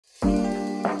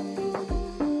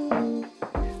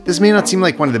This may not seem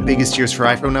like one of the biggest years for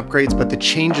iPhone upgrades, but the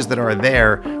changes that are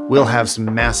there will have some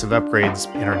massive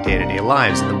upgrades in our day-to-day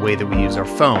lives and the way that we use our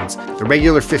phones. The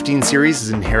regular 15 series is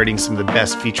inheriting some of the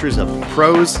best features of the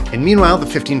Pros, and meanwhile the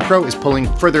 15 Pro is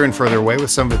pulling further and further away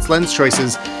with some of its lens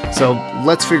choices, so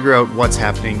let's figure out what's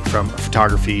happening from a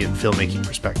photography and filmmaking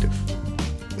perspective.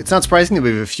 It's not surprising that we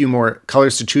have a few more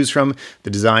colors to choose from.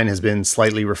 The design has been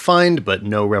slightly refined, but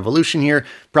no revolution here.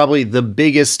 Probably the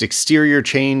biggest exterior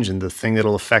change, and the thing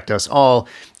that'll affect us all,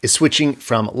 is switching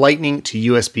from Lightning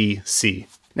to USB-C.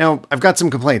 Now, I've got some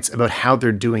complaints about how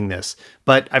they're doing this,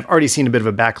 but I've already seen a bit of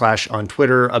a backlash on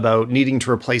Twitter about needing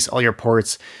to replace all your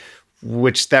ports,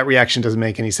 which that reaction doesn't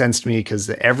make any sense to me because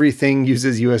everything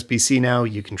uses USB-C now.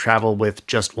 You can travel with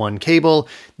just one cable.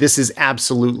 This is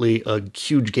absolutely a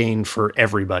huge gain for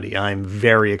everybody. I'm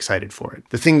very excited for it.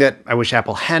 The thing that I wish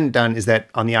Apple hadn't done is that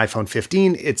on the iPhone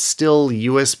 15, it's still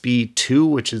USB 2,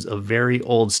 which is a very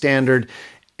old standard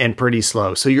and pretty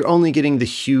slow. So you're only getting the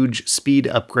huge speed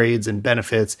upgrades and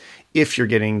benefits if you're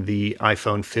getting the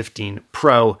iPhone 15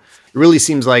 Pro. It really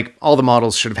seems like all the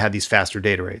models should have had these faster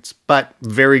data rates. But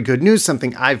very good news,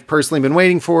 something I've personally been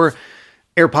waiting for.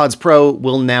 AirPods Pro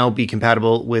will now be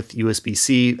compatible with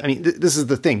USB-C. I mean, this is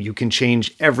the thing. You can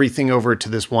change everything over to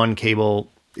this one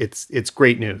cable. It's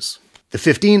great news. The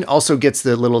 15 also gets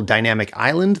the little dynamic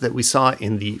island that we saw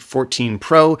in the 14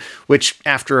 Pro, which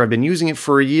after I've been using it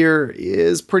for a year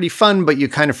is pretty fun, but you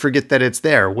kind of forget that it's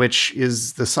there, which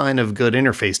is the sign of good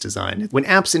interface design. When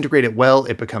apps integrate it well,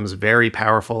 it becomes very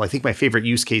powerful. I think my favorite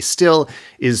use case still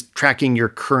is tracking your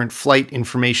current flight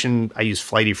information. I use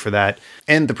Flighty for that.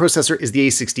 And the processor is the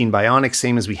A16 Bionic,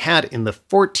 same as we had in the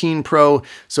 14 Pro.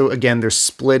 So again, they're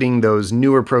splitting those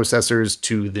newer processors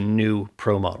to the new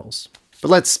Pro models. But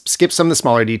let's skip some of the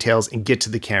smaller details and get to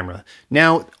the camera.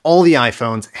 Now, all the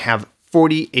iPhones have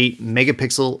 48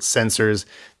 megapixel sensors,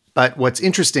 but what's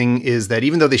interesting is that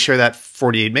even though they share that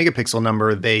 48 megapixel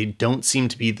number, they don't seem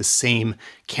to be the same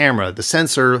camera. The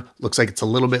sensor looks like it's a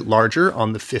little bit larger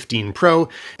on the 15 Pro,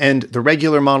 and the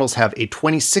regular models have a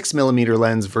 26mm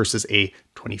lens versus a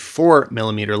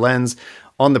 24mm lens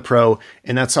on the Pro,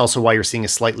 and that's also why you're seeing a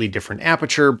slightly different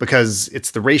aperture, because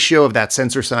it's the ratio of that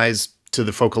sensor size to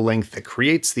the focal length that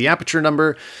creates the aperture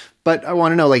number. But I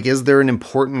want to know, like, is there an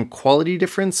important quality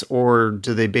difference, or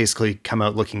do they basically come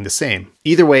out looking the same?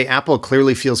 Either way, Apple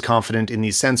clearly feels confident in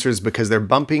these sensors because they're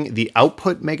bumping the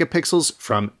output megapixels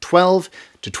from 12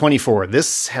 to 24.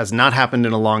 This has not happened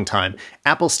in a long time.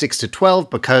 Apple sticks to 12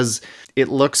 because it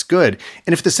looks good.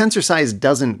 And if the sensor size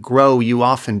doesn't grow, you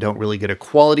often don't really get a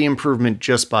quality improvement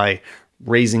just by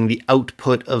raising the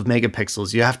output of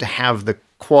megapixels. You have to have the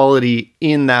quality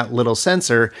in that little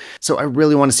sensor. So I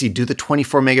really want to see, do the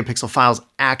 24 megapixel files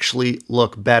actually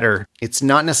look better? It's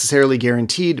not necessarily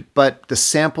guaranteed, but the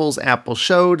samples Apple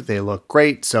showed, they look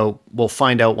great. So we'll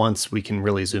find out once we can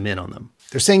really zoom in on them.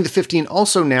 They're saying the 15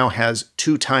 also now has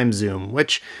 2x zoom,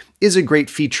 which is a great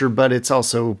feature, but it's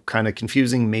also kind of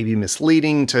confusing, maybe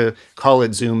misleading to call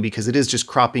it zoom because it is just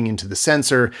cropping into the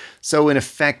sensor. So in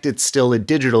effect, it's still a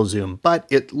digital zoom, but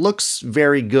it looks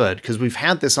very good because we've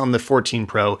had this on the 14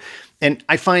 Pro. And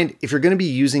I find if you're going to be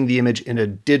using the image in a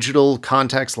digital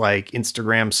context, like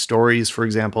Instagram stories, for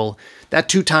example, that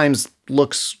 2x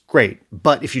looks great.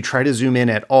 But if you try to zoom in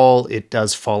at all, it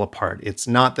does fall apart. It's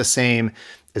not the same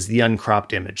as the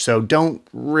uncropped image. So don't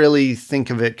really think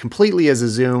of it completely as a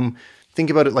zoom. Think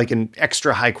about it like an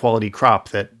extra high quality crop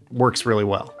that works really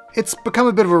well. It's become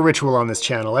a bit of a ritual on this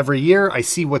channel. Every year I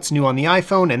see what's new on the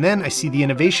iPhone, and then I see the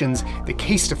innovations that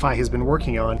Casetify has been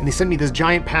working on, and they sent me this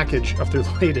giant package of their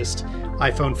latest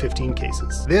iPhone 15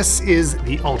 cases. This is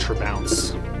the Ultra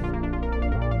Bounce.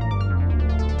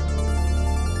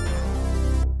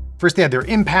 First they had their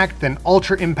Impact, then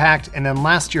Ultra Impact, and then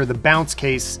last year the Bounce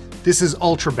case. This is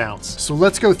Ultra Bounce. So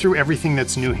let's go through everything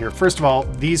that's new here. First of all,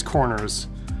 these corners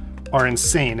are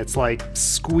insane. It's like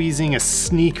squeezing a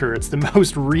sneaker. It's the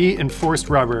most reinforced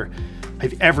rubber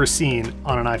I've ever seen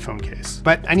on an iPhone case.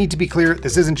 But I need to be clear,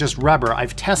 this isn't just rubber.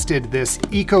 I've tested this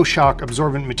EcoShock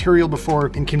absorbent material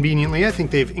before, and conveniently, I think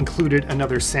they've included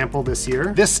another sample this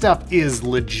year. This stuff is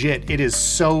legit. It is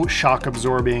so shock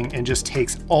absorbing and just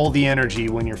takes all the energy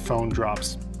when your phone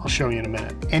drops. I'll show you in a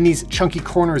minute. And these chunky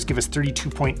corners give us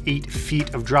 32.8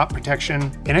 feet of drop protection.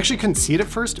 And I actually couldn't see it at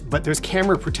first, but there's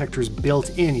camera protectors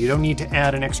built in. You don't need to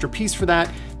add an extra piece for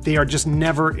that. They are just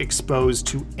never exposed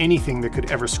to anything that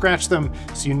could ever scratch them,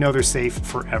 so you know they're safe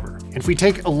forever. And if we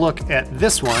take a look at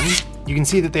this one, you can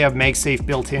see that they have MagSafe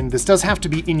built in. This does have to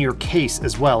be in your case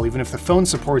as well. Even if the phone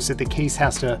supports it, the case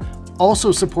has to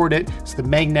also support it so the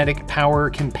magnetic power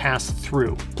can pass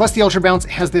through. Plus the Ultra Bounce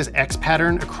has this X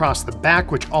pattern across the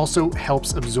back, which also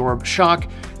helps absorb shock.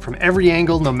 from every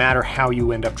angle, no matter how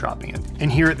you end up dropping it.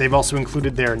 And here they've also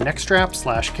included their neck strap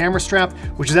 / camera strap,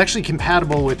 which is actually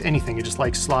compatible with anything. It just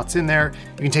like slots in there.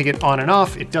 You can take it on and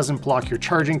off. It doesn't block your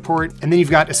charging port. And then you've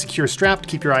got a secure strap to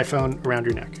keep your iPhone around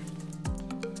your neck.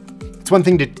 It's one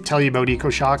thing to tell you about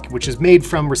EcoShock, which is made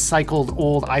from recycled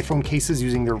old iPhone cases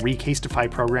using their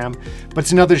Casetify program, but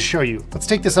it's another to show you. Let's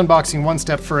take this unboxing one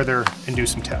step further and do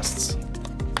some tests.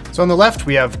 So on the left,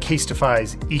 we have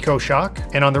Casetify's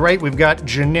EcoShock, and on the right, we've got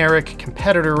generic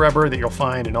competitor rubber that you'll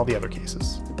find in all the other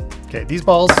cases. Okay, these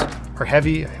balls are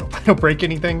heavy. I hope I don't break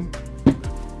anything.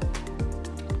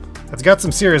 It's got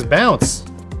some serious bounce.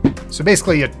 So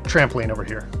basically a trampoline over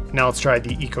here. Now let's try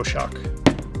the EcoShock.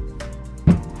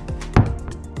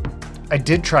 I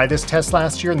did try this test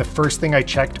last year, and the first thing I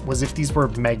checked was if these were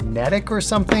magnetic or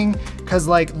something, because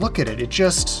like, look at it, it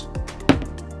just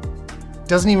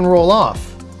doesn't even roll off.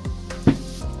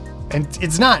 And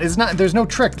it's not, there's no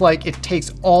trick, like it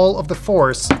takes all of the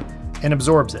force and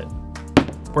absorbs it.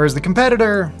 Whereas the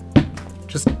competitor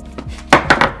just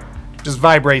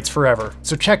vibrates forever.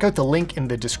 So check out the link in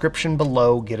the description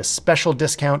below, get a special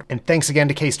discount, and thanks again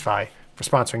to Casetify for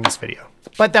sponsoring this video.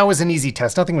 But that was an easy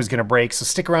test, nothing was gonna break, so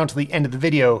stick around to the end of the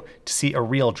video to see a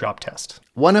real drop test.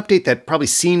 One update that probably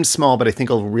seems small, but I think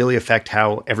will really affect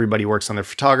how everybody works on their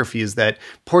photography is that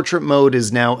portrait mode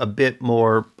is now a bit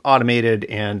more automated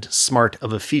and smart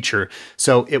of a feature.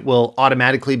 So it will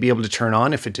automatically be able to turn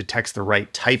on if it detects the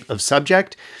right type of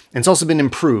subject. And it's also been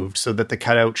improved so that the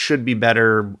cutout should be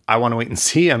better. I want to wait and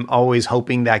see. I'm always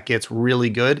hoping that gets really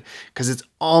good because it's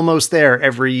almost there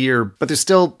every year, but there's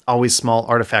still always small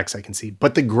artifacts I can see.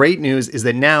 But the great news is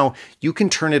that now you can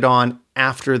turn it on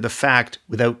after the fact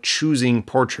without choosing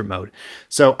portrait mode.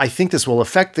 So I think this will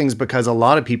affect things because a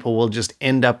lot of people will just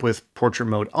end up with portrait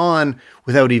mode on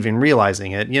without even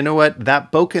realizing it. You know what?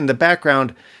 That bokeh in the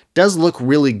background does look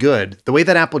really good. The way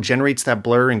that Apple generates that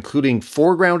blur, including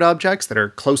foreground objects that are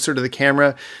closer to the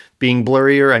camera being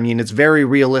blurrier, I mean, it's very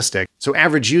realistic. So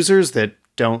average users that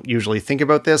don't usually think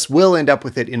about this will end up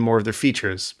with it in more of their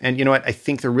features. And you know what? I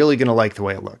think they're really gonna like the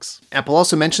way it looks. Apple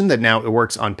also mentioned that now it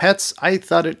works on pets. I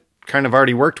thought it kind of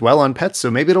already worked well on pets,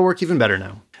 so maybe it'll work even better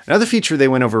now. Another feature they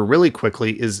went over really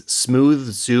quickly is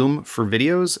smooth zoom for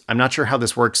videos. I'm not sure how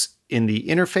this works in the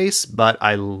interface, but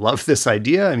I love this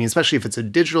idea. I mean, especially if it's a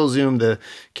digital zoom, the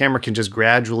camera can just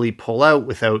gradually pull out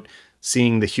without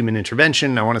seeing the human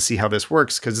intervention. I want to see how this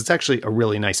works because it's actually a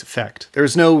really nice effect.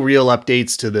 There's no real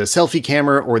updates to the selfie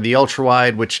camera or the ultra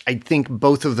wide, which I think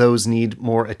both of those need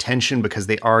more attention because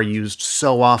they are used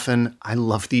so often. I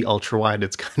love the ultra wide.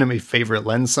 It's kind of my favorite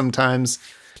lens sometimes.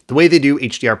 The way they do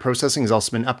HDR processing has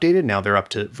also been updated. Now they're up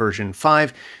to version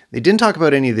 5. They didn't talk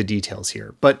about any of the details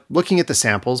here, but looking at the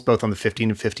samples, both on the 15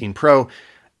 and 15 Pro,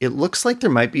 it looks like there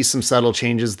might be some subtle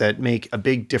changes that make a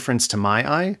big difference to my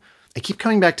eye. I keep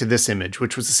coming back to this image,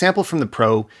 which was a sample from the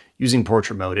Pro using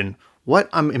portrait mode. And what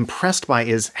I'm impressed by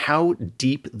is how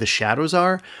deep the shadows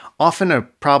are. Often a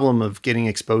problem of getting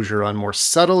exposure on more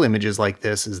subtle images like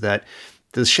this is that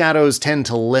the shadows tend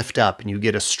to lift up and you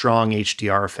get a strong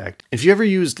HDR effect. If you ever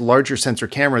used larger sensor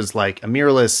cameras like a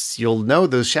mirrorless, you'll know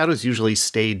those shadows usually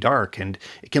stay dark and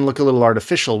it can look a little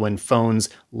artificial when phones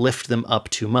lift them up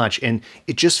too much. And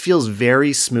it just feels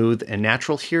very smooth and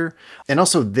natural here. And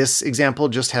also this example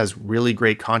just has really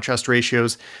great contrast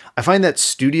ratios. I find that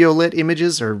studio lit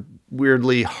images are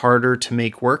weirdly harder to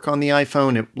make work on the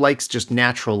iPhone. It likes just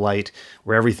natural light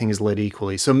where everything is lit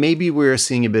equally. So maybe we're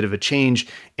seeing a bit of a change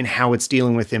in how it's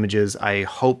dealing with images. I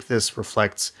hope this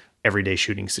reflects everyday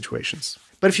shooting situations.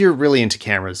 But if you're really into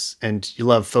cameras and you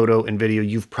love photo and video,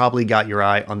 you've probably got your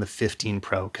eye on the 15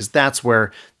 Pro because that's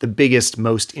where the biggest,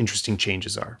 most interesting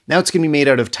changes are. Now it's going to be made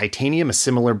out of titanium, a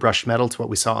similar brushed metal to what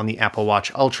we saw on the Apple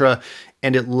Watch Ultra,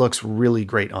 and it looks really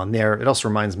great on there. It also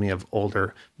reminds me of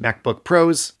older MacBook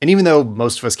Pros. And even though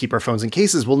most of us keep our phones in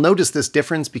cases, we'll notice this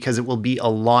difference because it will be a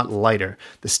lot lighter.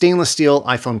 The stainless steel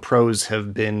iPhone Pros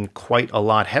have been quite a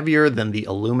lot heavier than the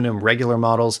aluminum regular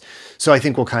models, so I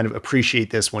think we'll kind of appreciate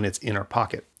this when it's in our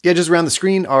pocket. The edges around the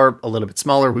screen are a little bit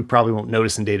smaller. We probably won't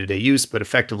notice in day-to-day use, but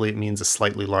effectively it means a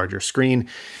slightly larger screen.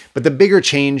 But the bigger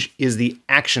change is the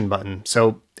action button.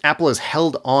 So Apple has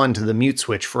held on to the mute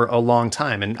switch for a long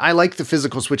time, and I like the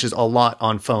physical switches a lot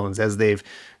on phones. As they've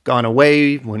gone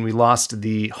away, when we lost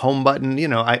the home button, you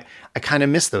know, I kind of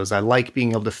miss those. I like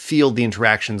being able to feel the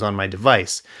interactions on my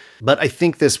device. But I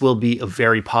think this will be a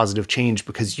very positive change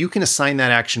because you can assign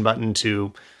that action button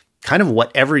to kind of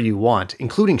whatever you want,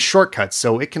 including shortcuts,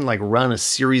 so it can like run a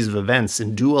series of events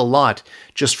and do a lot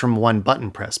just from one button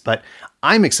press. But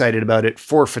I'm excited about it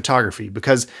for photography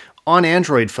because on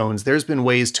Android phones, there's been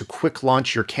ways to quick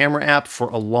launch your camera app for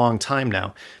a long time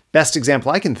now. Best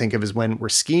example I can think of is when we're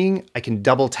skiing, I can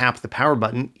double tap the power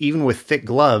button, even with thick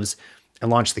gloves,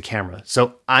 and launch the camera.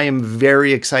 So I am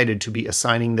very excited to be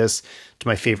assigning this to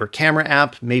my favorite camera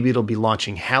app. Maybe it'll be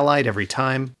launching Halide every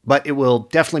time, but it will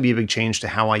definitely be a big change to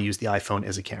how I use the iPhone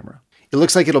as a camera. It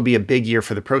looks like it'll be a big year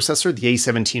for the processor. The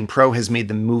A17 Pro has made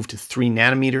the move to 3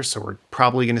 nanometers, so we're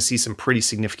probably going to see some pretty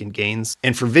significant gains.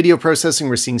 And for video processing,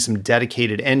 we're seeing some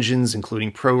dedicated engines,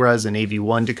 including ProRes and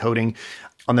AV1 decoding.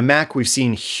 On the Mac, we've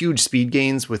seen huge speed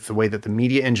gains with the way that the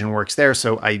media engine works there,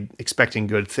 so I'm expecting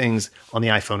good things on the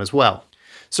iPhone as well.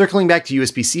 Circling back to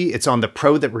USB-C, it's on the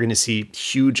Pro that we're going to see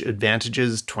huge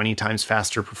advantages, 20 times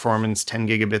faster performance, 10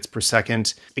 gigabits per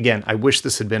second. Again, I wish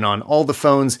this had been on all the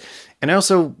phones, and I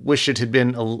also wish it had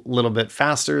been a little bit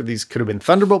faster. These could have been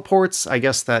Thunderbolt ports. I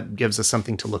guess that gives us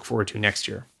something to look forward to next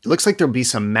year. It looks like there'll be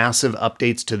some massive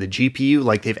updates to the GPU,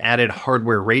 like they've added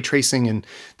hardware ray tracing, and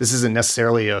this isn't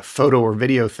necessarily a photo or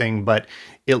video thing, but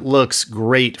it looks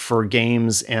great for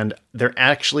games, and they're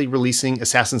actually releasing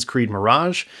Assassin's Creed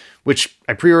Mirage, which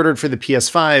I pre-ordered for the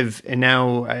PS5, and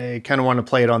now I kind of want to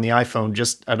play it on the iPhone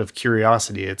just out of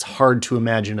curiosity. It's hard to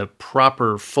imagine a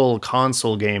proper full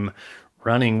console game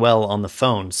running well on the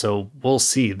phone, so we'll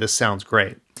see. This sounds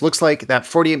great. Looks like that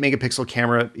 48 megapixel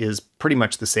camera is pretty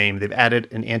much the same. They've added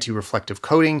an anti-reflective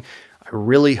coating. I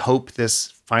really hope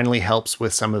this finally helps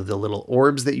with some of the little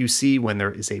orbs that you see when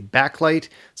there is a backlight,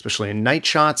 especially in night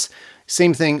shots.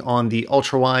 Same thing on the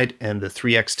ultra wide and the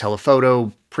 3x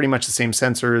telephoto, pretty much the same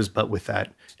sensors, but with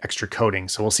that extra coating.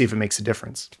 So we'll see if it makes a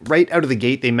difference. Right out of the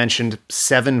gate, they mentioned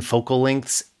 7 focal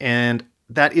lengths, and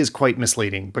that is quite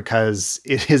misleading because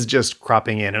it is just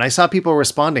cropping in. And I saw people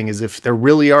responding as if there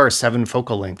really are 7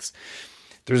 focal lengths.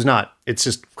 There's not. It's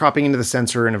just cropping into the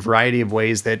sensor in a variety of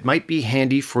ways that might be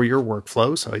handy for your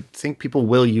workflow. So I think people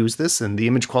will use this and the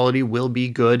image quality will be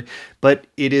good, but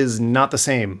it is not the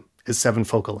same as 7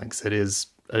 focal lengths. It is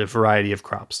a variety of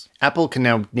crops. Apple can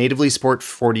now natively support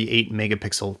 48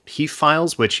 megapixel HEIF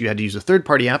files, which you had to use a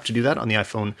third-party app to do that on the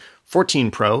iPhone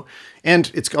 14 Pro.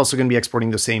 And it's also going to be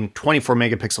exporting the same 24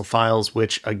 megapixel files,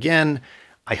 which again,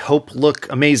 I hope look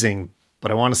amazing,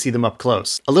 but I want to see them up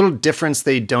close. A little difference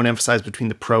they don't emphasize between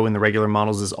the Pro and the regular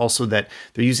models is also that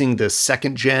they're using the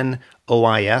 2nd gen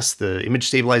OIS, the image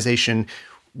stabilization,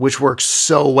 which works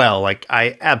so well. Like,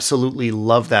 I absolutely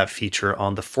love that feature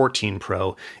on the 14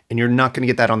 Pro, and you're not going to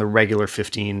get that on the regular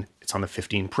 15. It's on the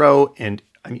 15 Pro, and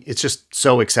I mean, it's just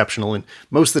so exceptional. And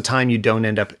most of the time you don't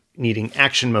end up needing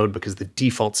action mode because the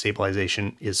default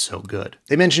stabilization is so good.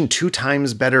 They mentioned 2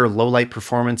 times better low light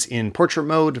performance in portrait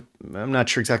mode. I'm not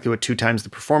sure exactly what 2 times the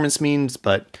performance means,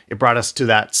 but it brought us to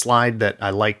that slide that I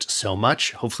liked so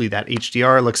much. Hopefully that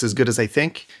HDR looks as good as I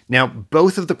think. Now,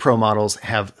 both of the Pro models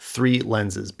have 3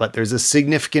 lenses, but there's a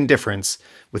significant difference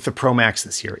with the Pro Max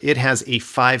this year. It has a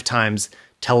 5 times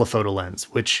telephoto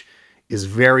lens, which is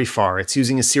very far. It's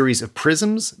using a series of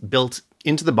prisms built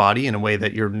into the body in a way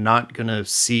that you're not going to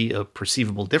see a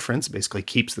perceivable difference. It basically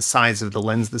keeps the size of the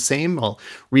lens the same while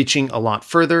reaching a lot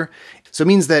further. So it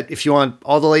means that if you want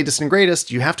all the latest and greatest,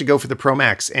 you have to go for the Pro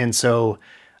Max. And so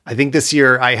I think this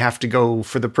year I have to go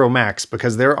for the Pro Max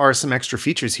because there are some extra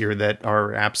features here that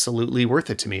are absolutely worth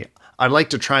it to me. I'd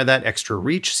like to try that extra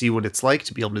reach, see what it's like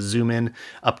to be able to zoom in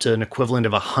up to an equivalent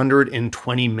of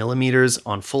 120 millimeters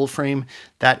on full frame.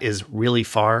 That is really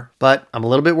far, but I'm a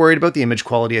little bit worried about the image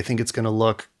quality. I think it's going to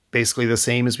look basically the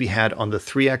same as we had on the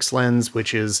 3x lens,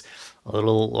 which is a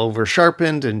little over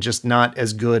sharpened and just not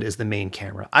as good as the main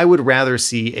camera. I would rather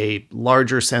see a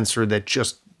larger sensor that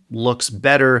just looks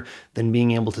better than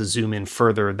being able to zoom in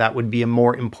further. That would be a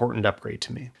more important upgrade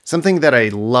to me. Something that I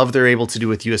love they're able to do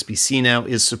with USB-C now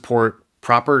is support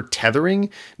proper tethering,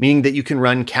 meaning that you can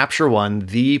run Capture One,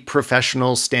 the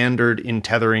professional standard in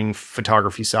tethering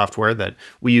photography software that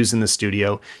we use in the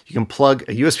studio. You can plug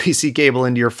a USB-C cable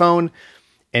into your phone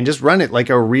and just run it like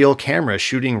a real camera,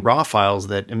 shooting RAW files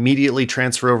that immediately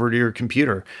transfer over to your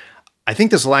computer. I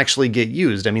think this will actually get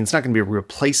used. I mean, it's not going to be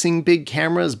replacing big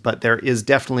cameras, but there is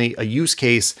definitely a use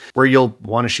case where you'll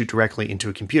want to shoot directly into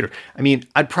a computer. I mean,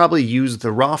 I'd probably use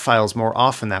the RAW files more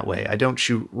often that way. I don't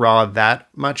shoot RAW that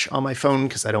much on my phone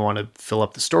because I don't want to fill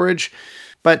up the storage,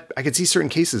 but I could see certain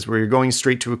cases where you're going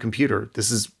straight to a computer.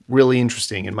 This is really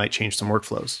interesting and might change some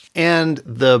workflows. And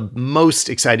the most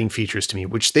exciting features to me,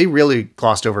 which they really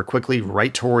glossed over quickly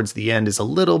right towards the end, is a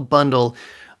little bundle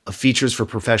of features for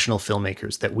professional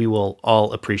filmmakers that we will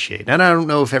all appreciate. And I don't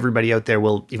know if everybody out there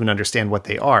will even understand what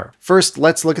they are. First,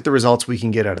 let's look at the results we can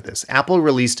get out of this. Apple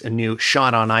released a new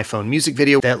shot on iPhone music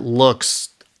video that looks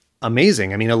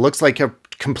amazing. I mean, it looks like a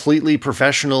completely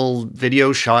professional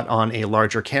video shot on a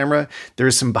larger camera. There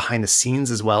is some behind the scenes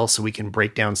as well, so we can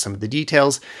break down some of the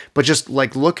details. But just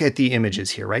like look at the images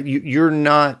here, right? You're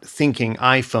not thinking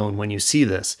iPhone when you see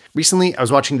this. Recently, I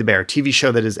was watching The Bear, a TV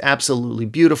show that is absolutely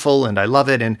beautiful and I love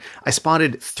it. And I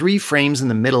spotted 3 frames in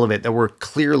the middle of it that were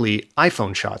clearly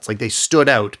iPhone shots. Like they stood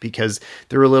out because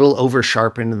they were a little over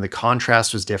sharpened and the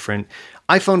contrast was different.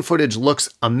 iPhone footage looks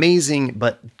amazing,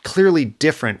 but clearly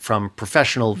different from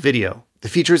professional video. The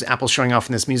features Apple's showing off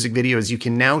in this music video is you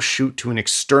can now shoot to an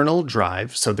external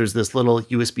drive. So there's this little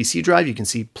USB-C drive you can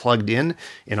see plugged in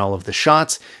all of the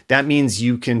shots. That means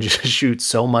you can just shoot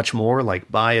so much more,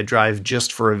 like buy a drive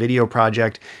just for a video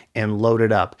project and load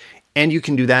it up. And you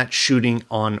can do that shooting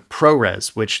on ProRes,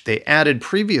 which they added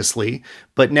previously,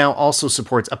 but now also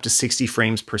supports up to 60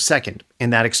 frames per second.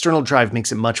 And that external drive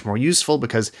makes it much more useful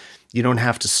because you don't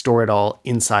have to store it all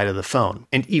inside of the phone.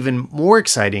 And even more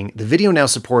exciting, the video now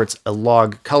supports a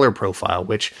log color profile,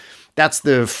 which that's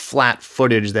the flat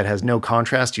footage that has no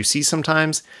contrast you see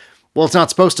sometimes. Well, it's not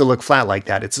supposed to look flat like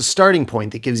that. It's a starting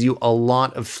point that gives you a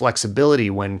lot of flexibility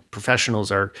when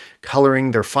professionals are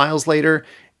coloring their files later.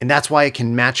 And that's why it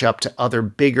can match up to other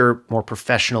bigger, more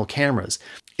professional cameras.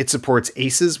 It supports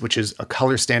ACES, which is a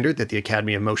color standard that the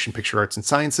Academy of Motion Picture Arts and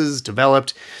Sciences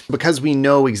developed. Because we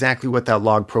know exactly what that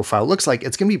log profile looks like,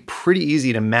 it's going to be pretty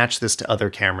easy to match this to other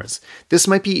cameras. This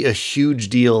might be a huge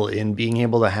deal in being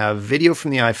able to have video from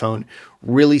the iPhone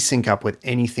really sync up with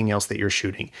anything else that you're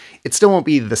shooting. It still won't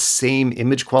be the same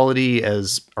image quality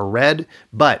as a RED,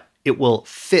 but it will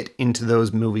fit into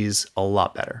those movies a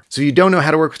lot better. So if you don't know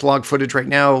how to work with log footage right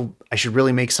now, I should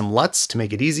really make some LUTs to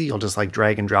make it easy. You'll just like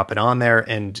drag and drop it on there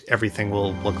and everything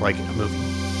will look like a movie.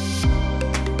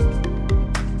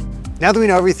 Now that we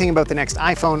know everything about the next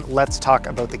iPhone, let's talk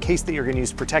about the case that you're going to use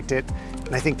to protect it.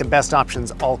 And I think the best options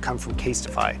all come from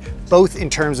Casetify, both in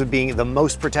terms of being the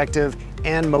most protective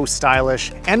and most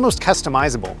stylish and most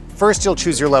customizable. First, you'll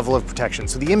choose your level of protection.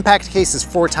 So the impact case is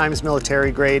 4 times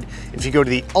military grade. If you go to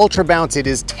the Ultra Bounce, it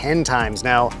is 10 times.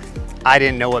 Now, I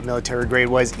didn't know what military grade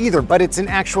was either, but it's an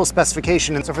actual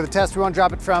specification. And so for the test, we want to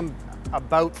drop it from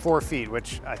about 4 feet,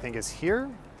 which I think is here.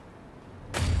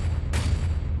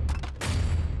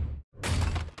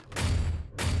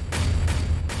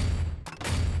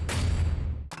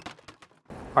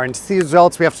 All right, and to see the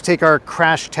results, we have to take our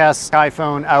crash test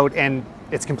iPhone out and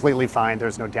it's completely fine.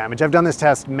 There's no damage. I've done this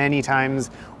test many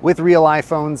times with real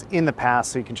iPhones in the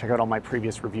past, so you can check out all my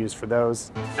previous reviews for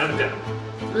those. Count it down.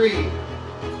 3,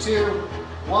 2,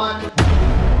 1.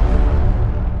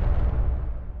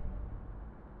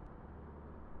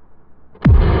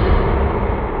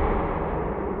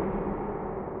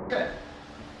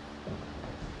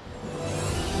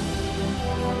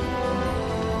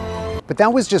 But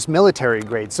that was just military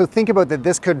grade. So think about that,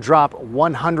 this could drop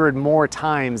 100 more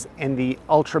times and the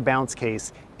Ultra Bounce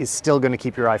case is still gonna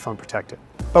keep your iPhone protected.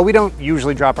 But we don't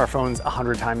usually drop our phones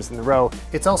 100 times in a row.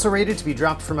 It's also rated to be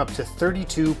dropped from up to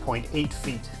 32.8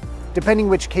 feet. Depending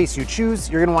which case you choose,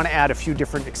 you're gonna wanna add a few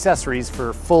different accessories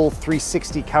for full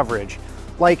 360 coverage,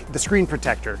 like the screen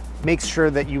protector. Makes sure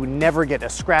that you never get a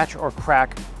scratch or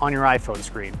crack on your iPhone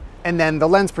screen. And then the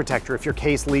lens protector, if your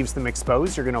case leaves them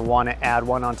exposed, you're gonna wanna add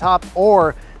one on top,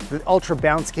 or the Ultra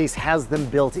Bounce case has them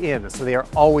built in, so they are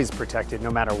always protected no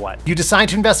matter what. You decide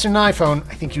to invest in an iPhone,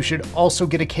 I think you should also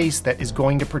get a case that is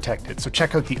going to protect it. So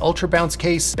check out the Ultra Bounce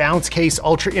case,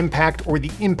 Ultra Impact, or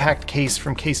the Impact case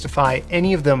from Casetify.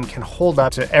 Any of them can hold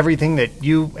up to everything that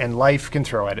you and life can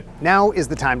throw at it. Now is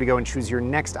the time to go and choose your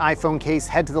next iPhone case.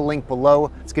 Head to the link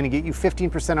below. It's gonna get you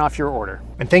 15% off your order.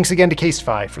 And thanks again to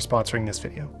Casetify for sponsoring this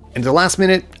video. And at the last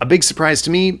minute, a big surprise to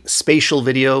me, spatial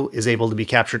video is able to be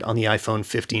captured on the iPhone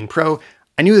 15 Pro.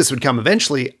 I knew this would come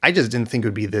eventually, I just didn't think it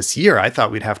would be this year. I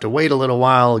thought we'd have to wait a little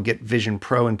while, get Vision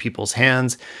Pro in people's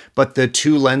hands, but the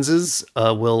 2 lenses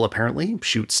will apparently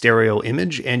shoot stereo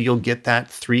image and you'll get that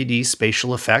 3D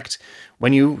spatial effect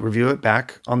when you review it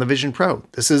back on the Vision Pro.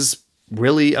 This is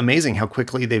really amazing how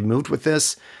quickly they've moved with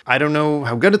this. I don't know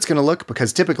how good it's going to look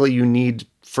because typically you need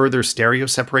further stereo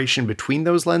separation between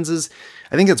those lenses.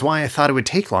 I think that's why I thought it would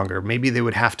take longer. Maybe they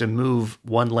would have to move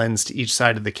one lens to each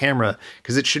side of the camera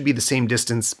because it should be the same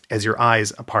distance as your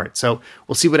eyes apart. So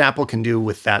we'll see what Apple can do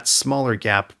with that smaller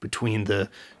gap between the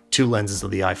 2 lenses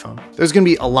of the iPhone. There's going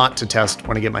to be a lot to test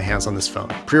when I get my hands on this phone.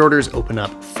 Pre-orders open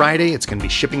up Friday. It's going to be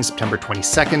shipping September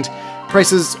 22nd.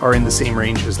 Prices are in the same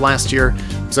range as last year.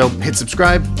 So hit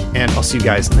subscribe and I'll see you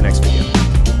guys in the next video.